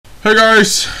Hey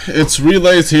guys, it's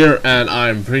IRelaze here, and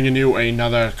I'm bringing you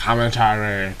another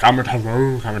commentary.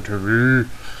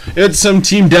 It's some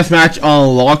team deathmatch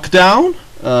on Lockdown.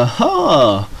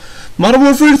 Modern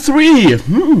Warfare 3.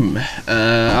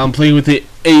 I'm playing with the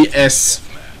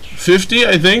AS-50,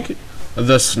 I think,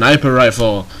 the sniper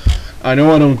rifle. I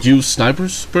know I don't use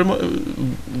snipers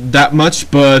that much,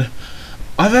 but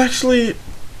I've actually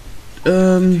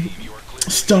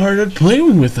started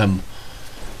playing with them.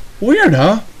 Weird,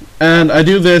 huh? And I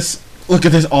do this. Look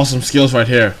at this awesome skills right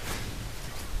here.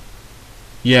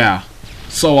 Yeah,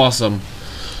 so awesome.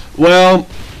 Well,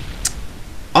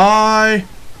 I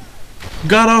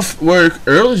got off work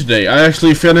early today. I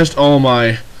actually finished all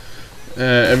my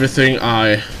everything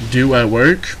I do at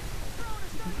work,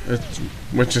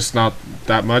 which is not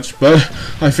that much, but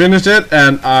I finished it,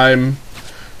 and I'm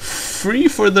free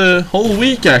for the whole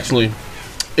week. Actually,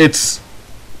 it's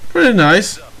pretty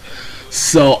nice,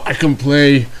 so I can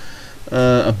play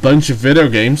a bunch of video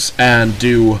games and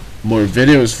do more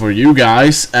videos for you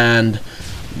guys, and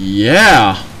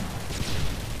yeah,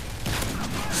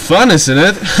 fun, isn't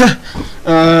it?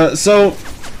 So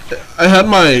I had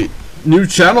my new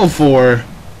channel for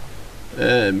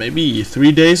maybe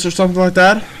 3 days or something like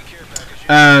that,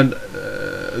 and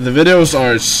the videos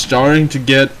are starting to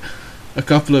get a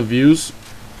couple of views.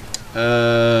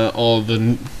 All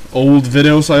the old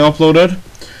videos I uploaded,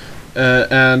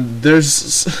 and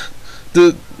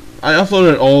I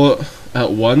uploaded all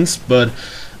at once, but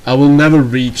I will never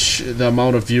reach the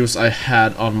amount of views I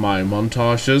had on my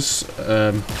montages,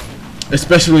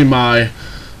 especially my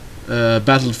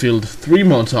Battlefield 3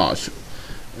 montage,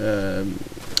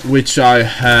 which I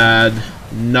had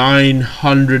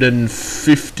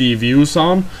 950 views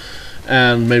on,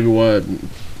 and maybe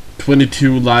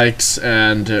 22 likes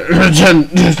and 10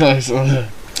 dislikes.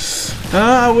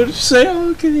 I would say,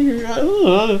 okay,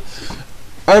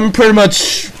 I'm pretty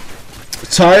much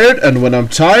tired, and when I'm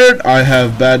tired I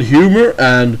have bad humor,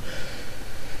 and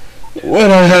when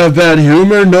I have bad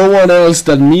humor no one else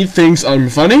than me thinks I'm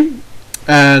funny,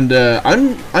 and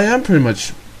I am pretty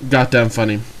much goddamn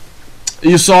funny.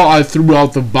 You saw I threw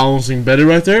out the bouncing Betty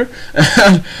right there,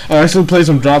 and I actually played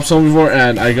some drop zone before,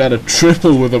 and I got a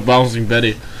triple with a bouncing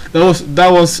Betty. That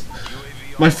was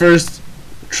my first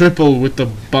triple with the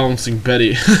bouncing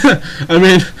Betty. I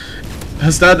mean,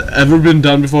 has that ever been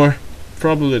done before?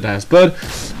 Probably it has, but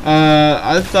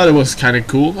I thought it was kind of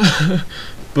cool.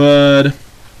 But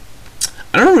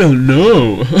I don't really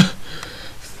know.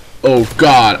 Oh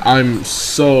God, I'm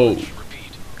so.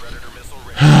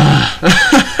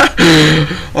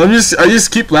 I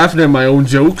just keep laughing at my own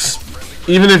jokes,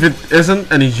 even if it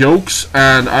isn't any jokes,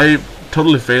 and I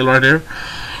totally fail right here.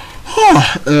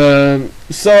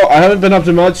 So I haven't been up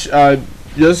to much. I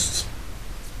just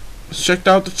checked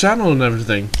out the channel and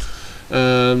everything,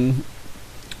 and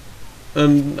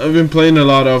I've been playing a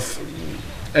lot of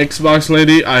Xbox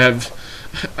lately. The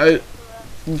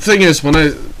thing is, when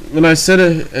I sit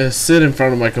in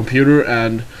front of my computer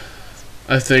and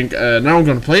I think now I'm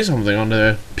gonna play something on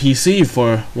the PC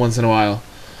for once in a while,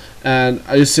 and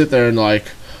I just sit there and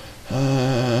like,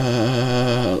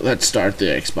 let's start the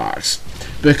Xbox,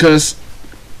 because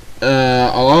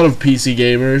a lot of PC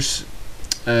gamers,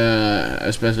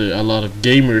 especially a lot of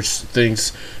gamers,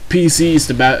 thinks PC is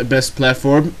the best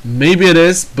platform. Maybe it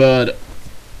is, but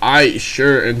I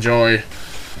sure enjoy.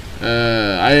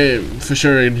 I for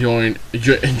sure enjoy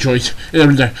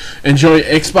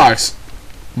Xbox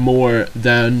more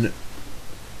than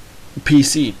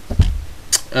PC.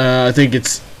 I think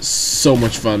it's so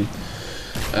much fun,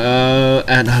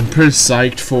 and I'm pretty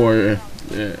psyched for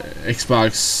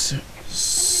Xbox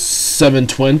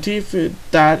 720, if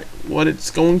that what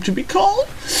it's going to be called.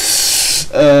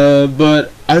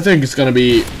 But I think it's gonna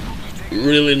be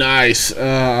really nice.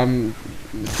 I'm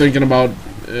thinking about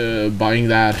buying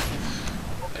that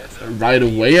right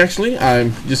away. Actually,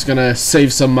 I'm just gonna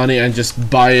save some money and just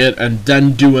buy it, and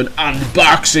then do an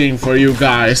unboxing for you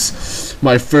guys.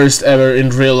 My first ever in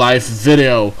real life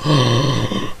video.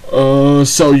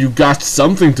 So you got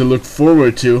something to look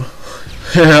forward to.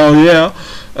 Hell yeah.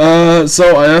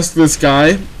 So I asked this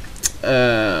guy,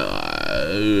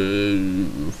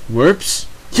 Werpz?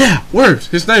 Yeah, Werpz,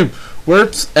 his name,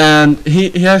 Werpz, and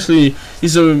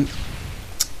he's a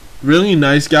really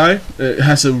nice guy,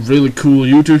 has a really cool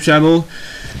YouTube channel.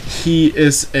 He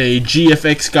is a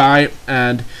GFX guy,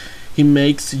 and he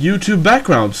makes YouTube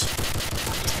backgrounds,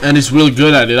 and he's really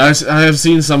good at it. I have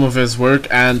seen some of his work,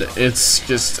 and it's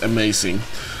just amazing.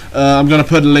 I'm gonna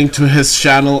put a link to his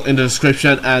channel in the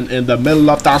description and in the middle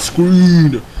of that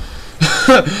screen.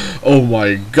 Oh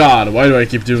my God, why do I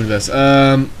keep doing this?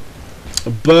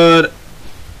 But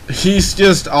he's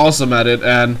just awesome at it,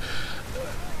 and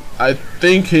I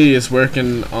think he is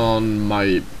working on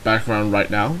my background right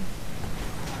now.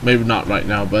 Maybe not right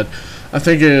now, but I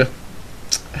think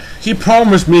he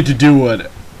promised me to do it.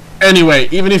 Anyway,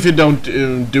 even if you don't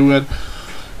do it,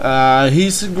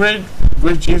 he's a great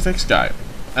GFX guy,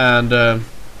 and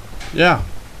yeah,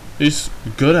 he's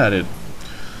good at it.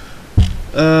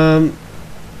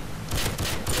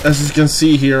 As you can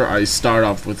see here, I start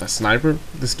off with a sniper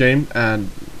this game and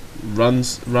run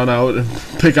out and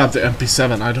pick up the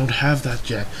MP7. I don't have that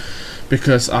yet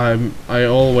because I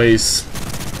always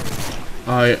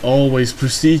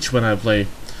prestige when I play.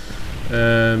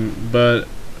 But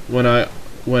when I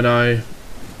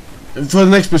for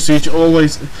the next prestige,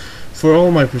 for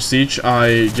all my prestige,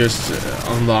 I just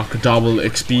unlock double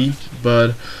XP.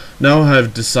 But now I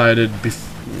have decided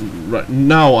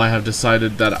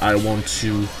that I want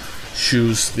to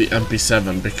choose the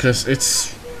MP7 because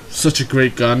it's such a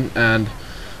great gun and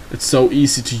it's so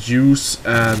easy to use,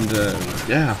 and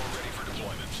yeah,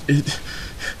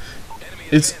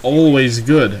 it's always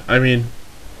good. I mean,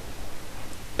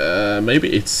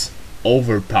 maybe it's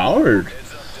overpowered,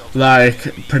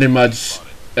 like pretty much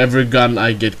every gun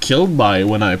I get killed by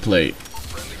when I play.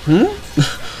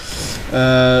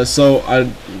 So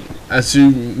as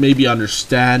you maybe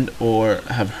understand or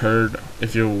have heard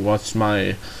if you watched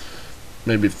my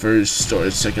maybe first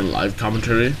or second live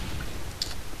commentary,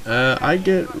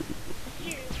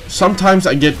 sometimes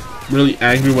I get really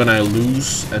angry when I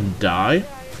lose and die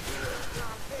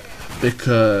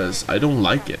because I don't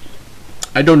like it.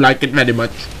 I don't like it very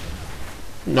much.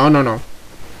 No.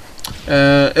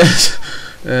 It's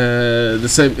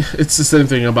the same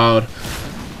thing about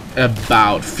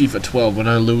FIFA 12. When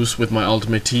I lose with my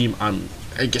ultimate team,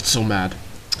 I get so mad.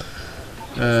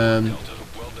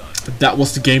 That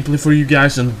was the gameplay for you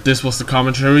guys, and this was the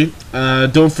commentary.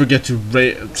 Don't forget to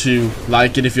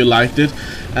like it if you liked it,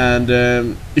 and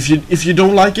if you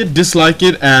don't like it, dislike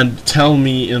it, and tell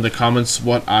me in the comments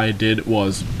what I did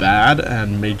was bad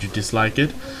and made you dislike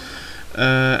it.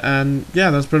 And yeah,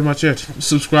 that's pretty much it.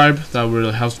 Subscribe, that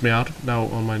really helps me out now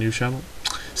on my new channel.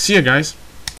 See ya, guys.